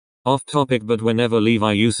Off topic, but whenever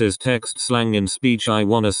Levi uses text slang in speech I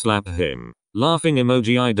wanna slap him. Laughing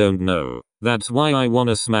emoji, I don't know. That's why I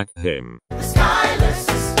wanna smack him.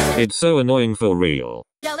 It's so annoying for real.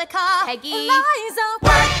 Angelica, Peggy, Eliza,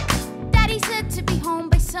 work. Daddy said to be home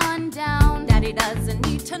by sundown. Daddy doesn't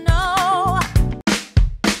need to know.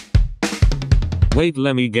 Wait,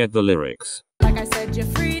 let me get the lyrics. Like I said, you're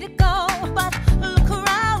free to go, but look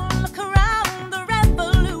around, the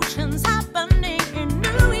revolution's happening in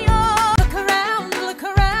New York. Look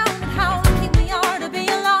around, how lucky we are to be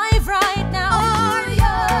alive right now.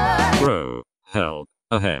 Warrior! Bro, help,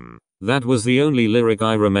 ahem. That was the only lyric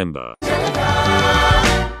I remember.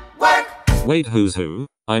 Work! Wait, who's who?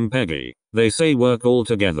 I'm Peggy. They say work all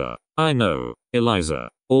together. I know. Eliza.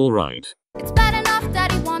 Alright. It's bad enough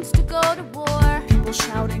Daddy wants to go to war. People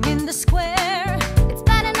shouting in the square. It's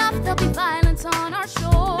bad enough there'll be violence on our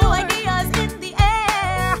shore. New ideas in the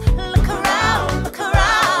air. Look around,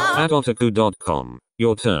 At otaku.com.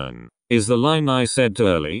 Your turn. Is the line I said too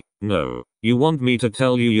early? No. You want me to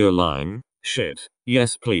tell you your line? Shit.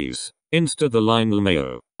 Yes please. Insta the line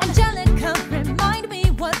LMAO. Angelica, remind me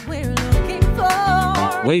what we're looking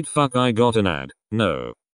for. Wait, fuck, I got an ad.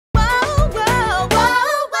 No.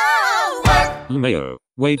 LMAO.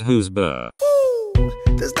 Wait, who's Burr? Ooh,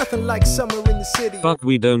 there's nothing like summer in the city. Fuck,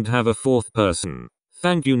 we don't have a fourth person.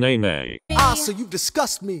 Thank you, Nene. Ah, so you've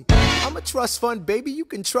discussed me. I'm a trust fund, baby, you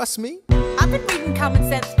can trust me. I've been reading Common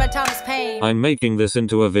Sense by Thomas Paine. I'm making this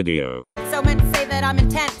into a video. So meant to say that I'm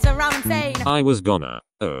intense around insane. I was gonna.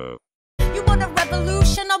 Oh. You want a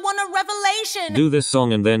revolution, I want a revelation. Do this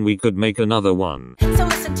song and then we could make another one. So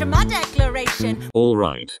listen to my declaration.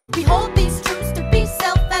 Alright. We hold these truths to be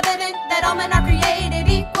self-evident, that all men are created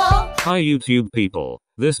equal. Hi YouTube people.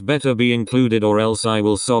 This better be included or else I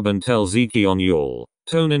will sob and tell Zeke on y'all.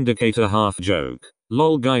 Tone indicator half joke.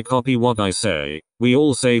 Lol guy, copy what I say. We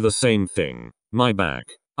all say the same thing. My back.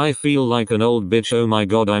 I feel like an old bitch, oh my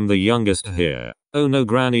god, I'm the youngest here. Oh no,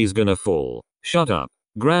 granny's gonna fall. Shut up.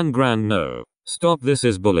 Gran no. Stop, this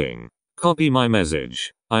is bullying. Copy my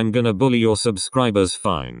message. I'm gonna bully your subscribers,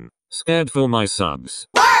 fine. Scared for my subs.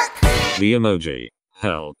 Work! The emoji.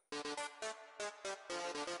 Help.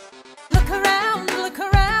 Look around,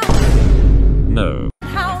 No.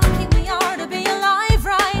 how lucky we are to be alive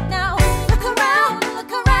right now. Look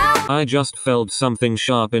around, I just felt something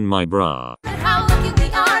sharp in my bra. how lucky we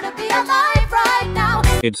are to be alive right now.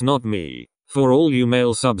 It's not me. For all you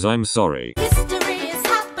male subs, I'm sorry. History is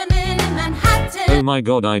happening in Manhattan. Oh my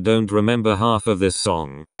god, I don't remember half of this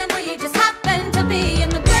song. And we just happen to be in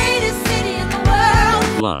the greatest city in the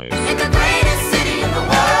world. Lies. In the greatest city in the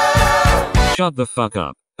world. Shut the fuck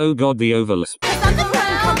up. Oh god, the overlap.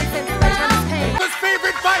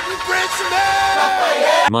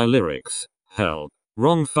 My lyrics. Help.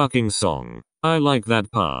 Wrong fucking song. I like that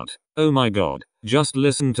part. Oh my god. Just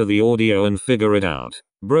listen to the audio and figure it out.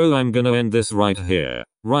 Bro, I'm gonna end this right here.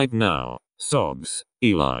 Right now. Sobs.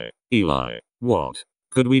 Eli. What?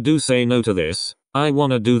 Could we do Say No to This? I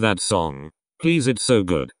wanna do that song. Please, it's so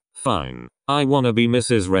good. Fine. I wanna be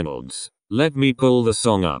Mrs. Reynolds. Let me pull the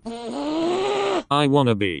song up. I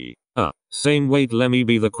wanna be. Same, wait, let me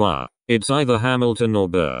be the choir. It's either Hamilton or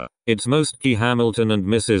Burr. It's most key Hamilton and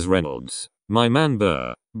Mrs. Reynolds. My man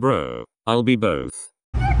Burr. Bro. I'll be both.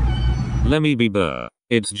 Let me be Burr.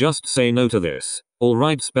 It's just Say No to This.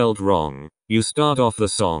 Alright, spelt wrong. You start off the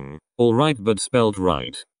song. Alright, but spelt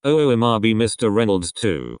right. OMRB Mr. Reynolds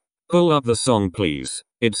too. Pull up the song please.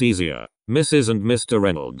 It's easier. Mrs. and Mr.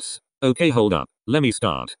 Reynolds. Okay, hold up. Let me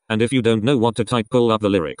start. And if you don't know what to type, pull up the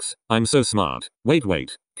lyrics. I'm so smart. Wait.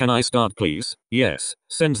 Can I start please? Yes.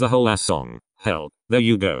 Sends the whole ass song. Help. There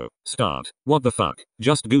you go. Start. What the fuck?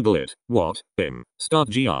 Just Google it. What? Bim. Start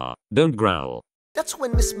GR. Don't growl. That's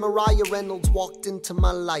when Miss Mariah Reynolds walked into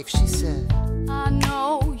my life. She said, I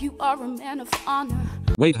know you are a man of honor.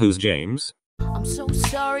 Wait, who's James? I'm so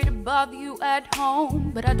sorry to bother you at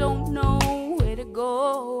home, but I don't know where to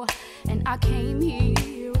go. And I came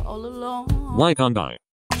here all alone. Why can't I?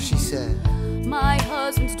 She said, my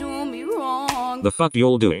husband's doing me wrong. The fuck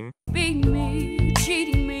y'all doing? Beating me,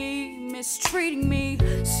 cheating me, mistreating me.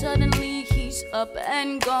 Suddenly he's up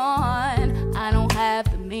and gone. I don't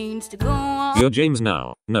have the means to go on. You're James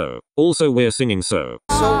now. No. Also, we're singing so.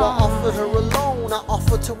 So I offered her a loan. I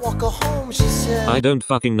offered to walk her home. She said, I don't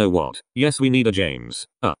fucking know what. Yes, we need a James.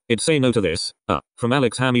 It's Say No to This. From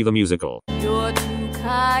Alex Hammy the Musical. You're too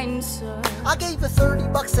kind, sir. I gave her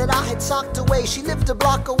 $30 that I had socked away. She lived a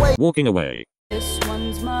block away. Walking away. This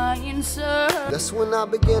one's mine, sir. That's when I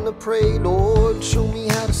began to pray, Lord, show me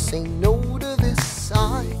how to say no to this.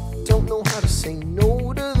 I don't know how to say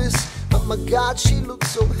no to this. But my God, she looks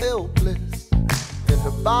so helpless. Then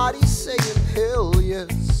her body saying hell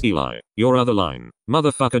yes. Eli, your other line.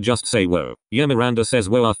 Motherfucker, just say whoa. Yeah, Miranda says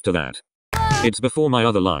whoa after that. It's before my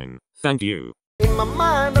other line. Thank you. In my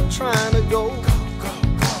mind I'm trying to go.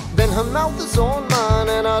 Then her mouth is on mine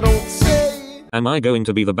and I don't say. Am I going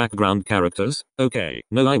to be the background characters? Okay,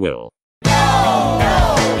 no I will.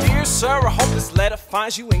 Dear sir, I hope this letter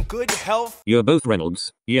finds you in good health. You're both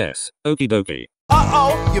Reynolds. Yes, okie dokie.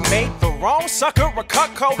 Uh-oh, you made the wrong sucker a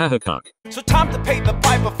cuckold. Haha cuck. So time to pay the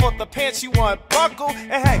piper for the pants you unbuckle.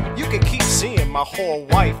 And hey, you can keep seeing my whole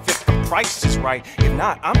wife if the price is right. If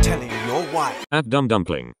not, I'm telling you, your wife. At Dumb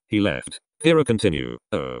Dumpling, he left. Kira continue.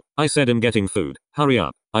 Oh, I said him getting food. Hurry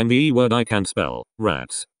up. I'm the E word I can't spell.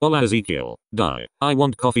 Rats. Hola Ezekiel. Die. I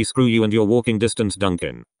want coffee, screw you and your walking distance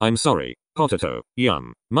Duncan. I'm sorry. Potato.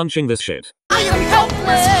 Yum. Munching this shit. I am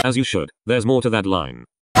helpless. As you should. There's more to that line.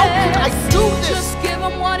 How can I do this? Just give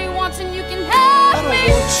him what he wants and you can I have don't me.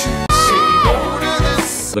 want you to say no to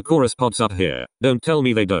this. The chorus pops up here. Don't tell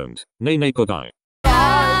me they don't. Nay nay put I.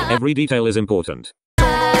 Every detail is important. Don't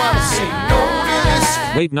know how to say no to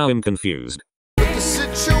this. Wait, now I'm confused. But the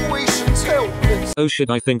situation's helpless. Oh shit,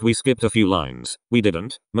 I think we skipped a few lines. We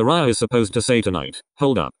didn't. Mariah is supposed to say tonight.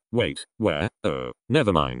 Hold up. Wait. Where? Oh.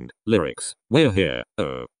 Never mind. Lyrics. We're here.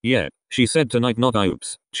 Oh. Yeah. She said tonight, not I.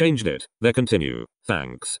 Oops. Changed it. There continue.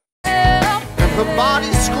 Thanks. And her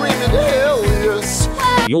body screaming hell yes.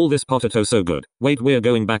 Y'all, this potato so good. Wait, we're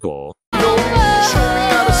going back or? No, show me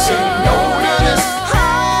how to say no to this.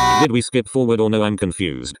 How Did we skip forward or no? I'm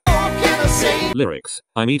confused. can I say? Lyrics.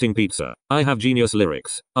 I'm eating pizza. I have genius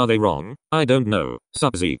lyrics. Are they wrong? I don't know.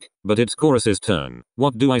 Sup Zeke. But it's chorus's turn.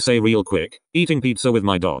 What do I say real quick? Eating pizza with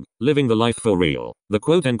my dog. Living the life for real. The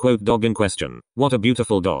quote unquote dog in question. What a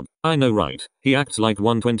beautiful dog. I know right. He acts like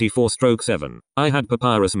 124/7. I had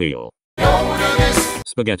papyrus meal. No to this.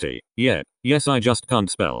 Spaghetti. Yeah. Yes, I just can't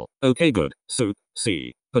spell. Okay, good. Soup.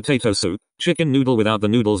 C. Potato soup. Chicken noodle without the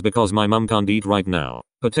noodles because my mum can't eat right now.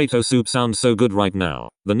 Potato soup sounds so good right now.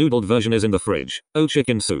 The noodled version is in the fridge. Oh,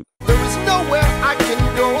 chicken soup. There is nowhere I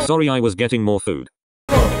can go. Sorry, I was getting more food.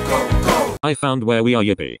 Go, go, go. I found where we are,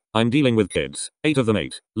 yippee. I'm dealing with kids. 8 of them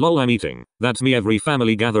 8. Lol, I'm eating. That's me every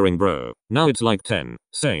family gathering, bro. Now it's like 10.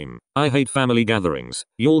 Same. I hate family gatherings.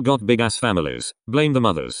 Y'all got big ass families. Blame the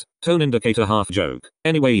mothers. Tone indicator half joke.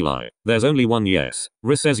 Anyway, Eli. There's only one yes.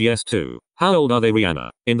 Riz says yes too. How old are they, Rihanna?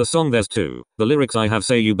 In the song there's 2. The lyrics I have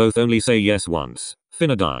say you both only say yes once.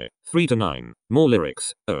 Finna die. 3 to 9. More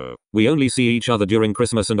lyrics. Oh. We only see each other during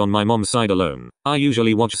Christmas and on my mom's side alone. I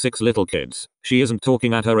usually watch 6 little kids. She isn't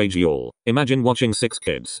talking at her age, y'all. Imagine watching 6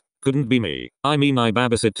 kids. Couldn't be me. I mean, I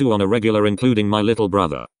babysit 2 on a regular, including my little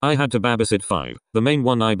brother. I had to babysit 5. The main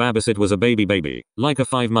one I babysit was a baby, like a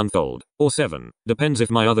 5-month-old. Or 7. Depends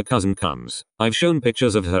if my other cousin comes. I've shown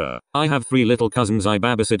pictures of her. I have 3 little cousins I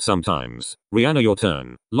babysit sometimes. Rihanna, your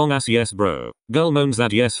turn. Long ass yes, bro. Girl moans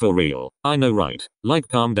that yes for real. I know right. Like,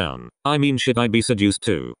 calm down. I mean shit, I'd be seduced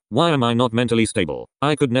too. Why am I not mentally stable?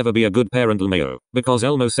 I could never be a good parent, Lmao. Because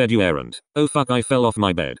Elmo said you aren't. Oh fuck, I fell off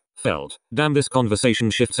my bed. Felt. Damn, this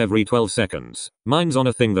conversation shifts every 12 seconds. Mine's on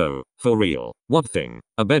a thing though. For real. What thing?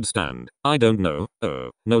 A bedstand? I don't know. Oh.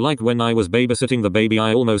 No, like when I was babysitting the baby,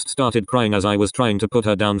 I almost started crying as I was trying to put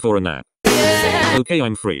her down for a nap. Okay,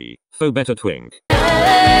 I'm free. Faux better twink.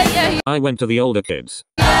 I went to the older kids.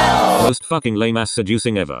 Most fucking lame ass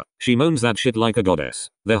seducing ever. She moans that shit like a goddess.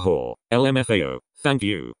 They're whore. LMFAO. Thank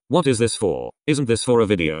you. What is this for? Isn't this for a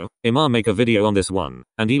video? Imar make a video on this one,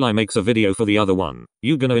 and Eli makes a video for the other one.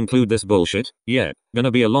 You gonna include this bullshit? Yeah.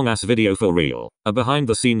 Gonna be a long ass video for real. A behind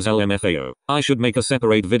the scenes LMFAO. I should make a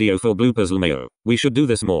separate video for bloopers LMAO. We should do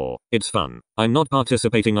this more. It's fun. I'm not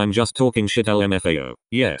participating, I'm just talking shit LMFAO.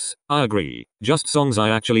 Yes, I agree. Just songs I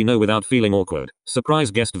actually know without feeling awkward.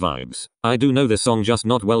 Surprise guest vibes. I do know this song, just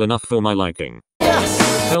not well enough for my liking.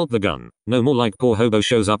 Held the gun. No more like poor hobo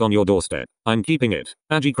shows up on your doorstep. I'm keeping it.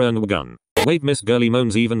 Ajikran gun. Wait, Miss Girly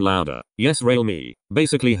moans even louder. Yes, rail me.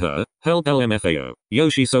 Basically her. Help LMFAO. Yo,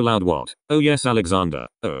 she so loud, what? Oh yes, Alexander.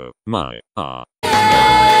 Oh, my. Ah.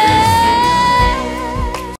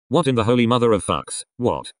 What in the holy mother of fucks?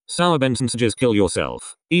 What? Sour Benson's just kill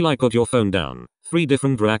yourself. Eli, put your phone down. 3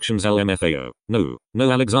 different reactions LMFAO. No.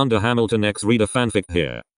 No, Alexander Hamilton X read a fanfic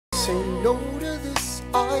here. Say no to this,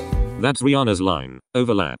 That's Rihanna's line.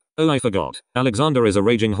 Overlap. Oh, I forgot. Alexander is a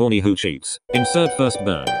raging horny who cheats. Insert first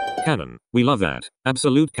burn. Canon. We love that.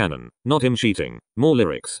 Absolute canon. Not him cheating. More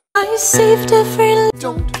lyrics. I saved every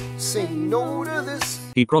don't say no to this.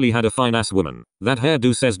 He probably had a fine ass woman. That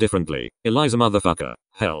hairdo says differently. Eliza motherfucker.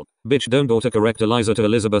 Hell. Bitch, don't autocorrect Eliza to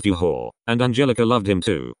Elizabeth, you whore. And Angelica loved him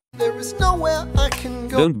too. There is nowhere I can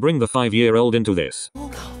go. Don't bring the 5-year-old into this. Go,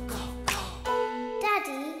 go, go.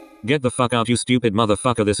 Daddy, Get the fuck out you stupid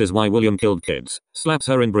motherfucker, this is why William killed kids. Slaps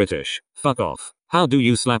her in British. Fuck off. How do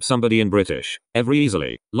you slap somebody in British? Every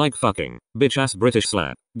easily. Like fucking. Bitch ass British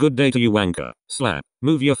slap. Good day to you wanker. Slap.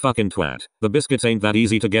 Move your fucking twat. The biscuits ain't that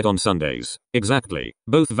easy to get on Sundays. Exactly.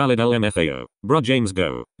 Both valid LMFAO. Bruh James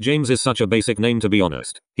go. James is such a basic name to be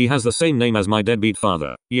honest. He has the same name as my deadbeat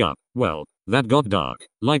father. Yup. Well. That got dark.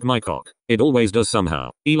 Like my cock. It always does somehow.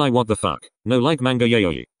 Eli what the fuck? No like manga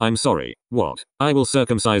yaoi. I'm sorry. What? I will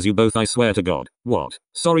circumcise you both I swear to God. What?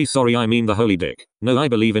 Sorry I mean the holy dick. No I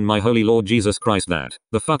believe in my holy Lord Jesus Christ that.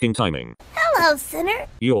 The fucking timing. Hello, sinner.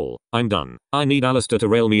 Y'all. I'm done. I need Alistair to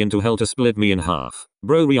rail me into hell to split me in half.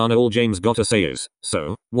 Bro Rihanna all James gotta say is.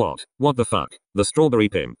 So? What? What the fuck? The strawberry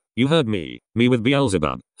pimp. You heard me. Me with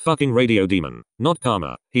Beelzebub. Fucking radio demon. Not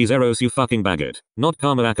Karma. He's Eros you fucking baggot. Not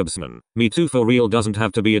Karma Akabsman. Me too for real doesn't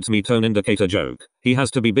have to be it's me tone indicator joke. He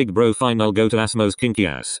has to be big bro fine I'll go to Asmo's kinky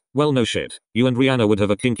ass. Well no shit. You and Rihanna would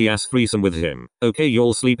have a kinky ass threesome with him. Okay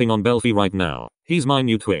y'all sleeping on Belfie right now. He's my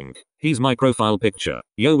new twink. He's my profile picture.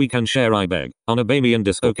 Yo we can share I beg. On a baby and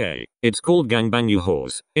disc okay. It's called gangbang you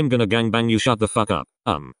whores. I'm gonna gangbang you shut the fuck up.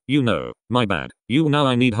 You know. My bad. You now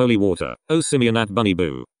I need holy water. Oh Simeon at Bunny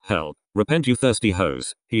Boo. Help. Repent you thirsty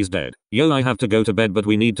hoes. He's dead. Yo I have to go to bed but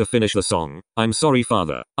we need to finish the song. I'm sorry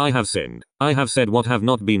father. I have sinned. I have said what have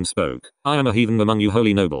not been spoke. I am a heathen among you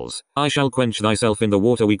holy nobles. I shall quench thyself in the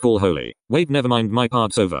water we call holy. Wait never mind my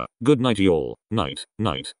part's over. Good night y'all. Night.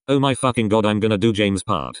 Night. Oh my fucking god I'm gonna do James'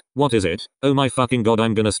 part. What is it? Oh my fucking god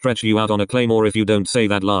I'm gonna stretch you out on a claymore if you don't say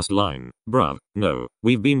that last line. Bruv. No.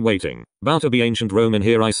 We've been waiting. Bout to be ancient Rome in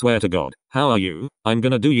here I swear to god. How are you? I'm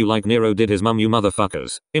gonna do you like Nero did his mum you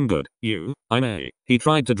motherfuckers. I'm good. You? I'm A. He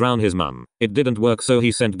tried to drown his mum. It didn't work so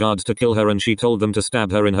he sent guards to kill her and she told them to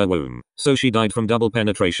stab her in her womb. So she died from double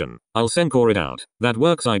penetration. I'll Senkor it out. That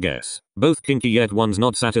works I guess. Both kinky yet one's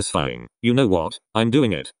not satisfying. You know what? I'm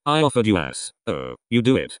doing it. I offered you ass. Oh. You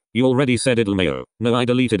do it. You already said it'll mayo. No I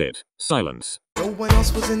deleted it. Silence. No one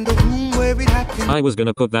else was in the room where it happened. I was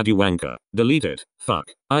gonna put that you wanker. Delete it. Fuck.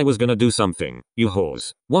 I was gonna do something. You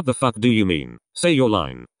whores. What the fuck do you mean? Say your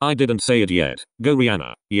line. I didn't say it yet. Go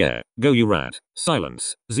Rihanna. Yeah. Go you rat.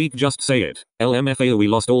 Silence. Zeke just say it. LMFAO we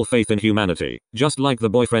lost all faith in humanity. Just like the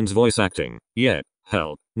boyfriend's voice acting. Yeah.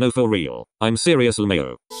 Help. No for real. I'm serious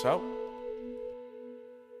Lmao. So?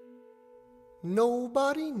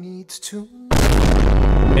 Nobody needs to.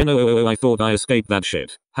 No, I thought I escaped that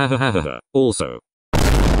shit. Ha ha ha ha ha. Also.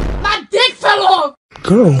 My dick fell off!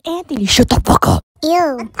 Girl, Anthony, shut the fuck up.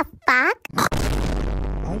 Ew. What the fuck?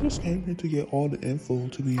 I just came here to get all the info,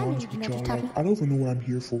 to be honest with y'all. Like, I don't even know what I'm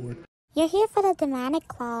here for. You're here for the Demonic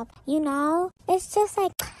Club, you know? It's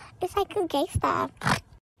like a gay stuff.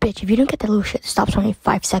 Bitch, if you don't get that little shit to stop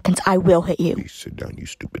 25 seconds, I will hit you. Please sit down, you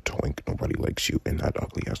stupid twink. Nobody likes you and that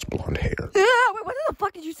ugly ass blonde hair. Wait, what the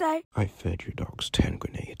fuck did you say? I fed your dogs 10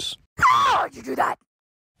 grenades. How did you do that?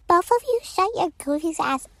 Both of you shut your goofy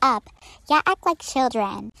ass up. Y'all act like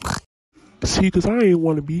children. See, because I ain't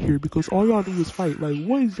want to be here because all y'all do is fight. Like,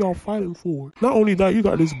 what is y'all fighting for? Not only that, you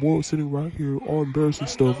got this boy sitting right here all embarrassed and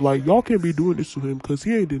stuff. Like, y'all can't be doing this to him because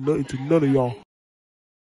he ain't did nothing to none of y'all.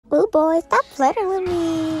 Boo boy, stop flirting with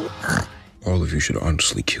me. All of you should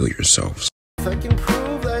honestly kill yourselves. If I can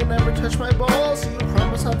prove that I never touched my balls, you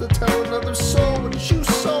promise not to tell another soul what you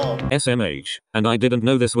saw. SMH. And I didn't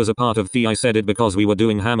know this was a part of the I said it because we were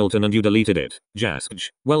doing Hamilton and you deleted it. Jaskj.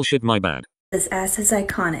 Well shit my bad. This ass is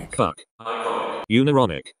iconic. Fuck.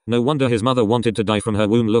 Unironic. No wonder his mother wanted to die from her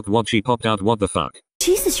womb. Look what she popped out. What the fuck?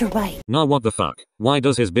 Jesus, you're right. Nah what the fuck? Why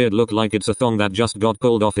does his beard look like it's a thong that just got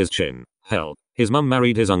pulled off his chin? Hell. His mum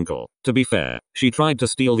married his uncle. To be fair, she tried to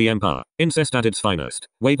steal the empire. Incest at its finest.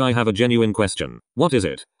 Wait, I have a genuine question. What is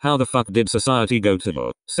it? How the fuck did society go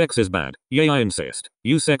to sex is bad? Yay, I insist.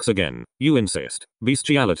 You sex again. You insist.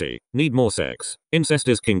 Bestiality. Need more sex. Incest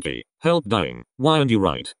is kinky. Help dying. Why aren't you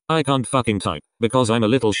right? I can't fucking type. Because I'm a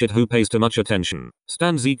little shit who pays too much attention.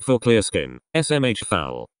 Stan Zeke for clear skin. SMH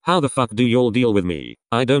foul. How the fuck do y'all deal with me?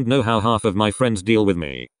 I don't know how half of my friends deal with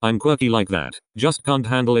me. I'm quirky like that. Just can't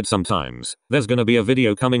handle it sometimes. There's gonna be a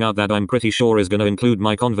video coming out that I'm pretty sure is gonna include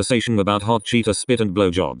my conversation about hot cheetah spit and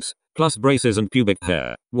blowjobs. Plus braces and pubic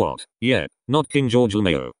hair. What? Yeah, not King George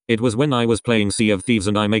Lmao. It was when I was playing Sea of Thieves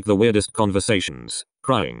and I make the weirdest conversations.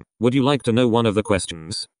 Crying. Would you like to know one of the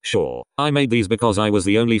questions? Sure. I made these because I was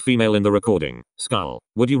the only female in the recording. Skull.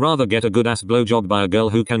 Would you rather get a good ass blowjob by a girl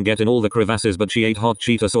who can get in all the crevasses but she ate hot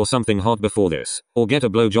Cheetos or something hot before this? Or get a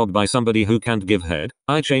blowjob by somebody who can't give head?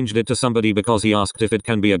 I changed it to somebody because he asked if it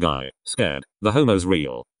can be a guy. Scared. The homo's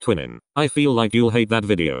real. Twinning. I feel like you'll hate that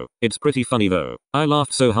video. It's pretty funny though. I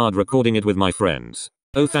laughed so hard recording it with my friends.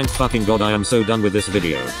 Oh thank fucking god, I am so done with this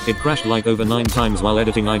video. It crashed like over 9 times while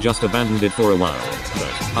editing. I just abandoned it for a while.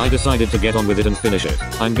 But I decided to get on with it and finish it.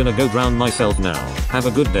 I'm gonna go drown myself now. Have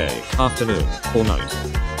a good day, afternoon, or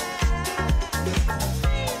night.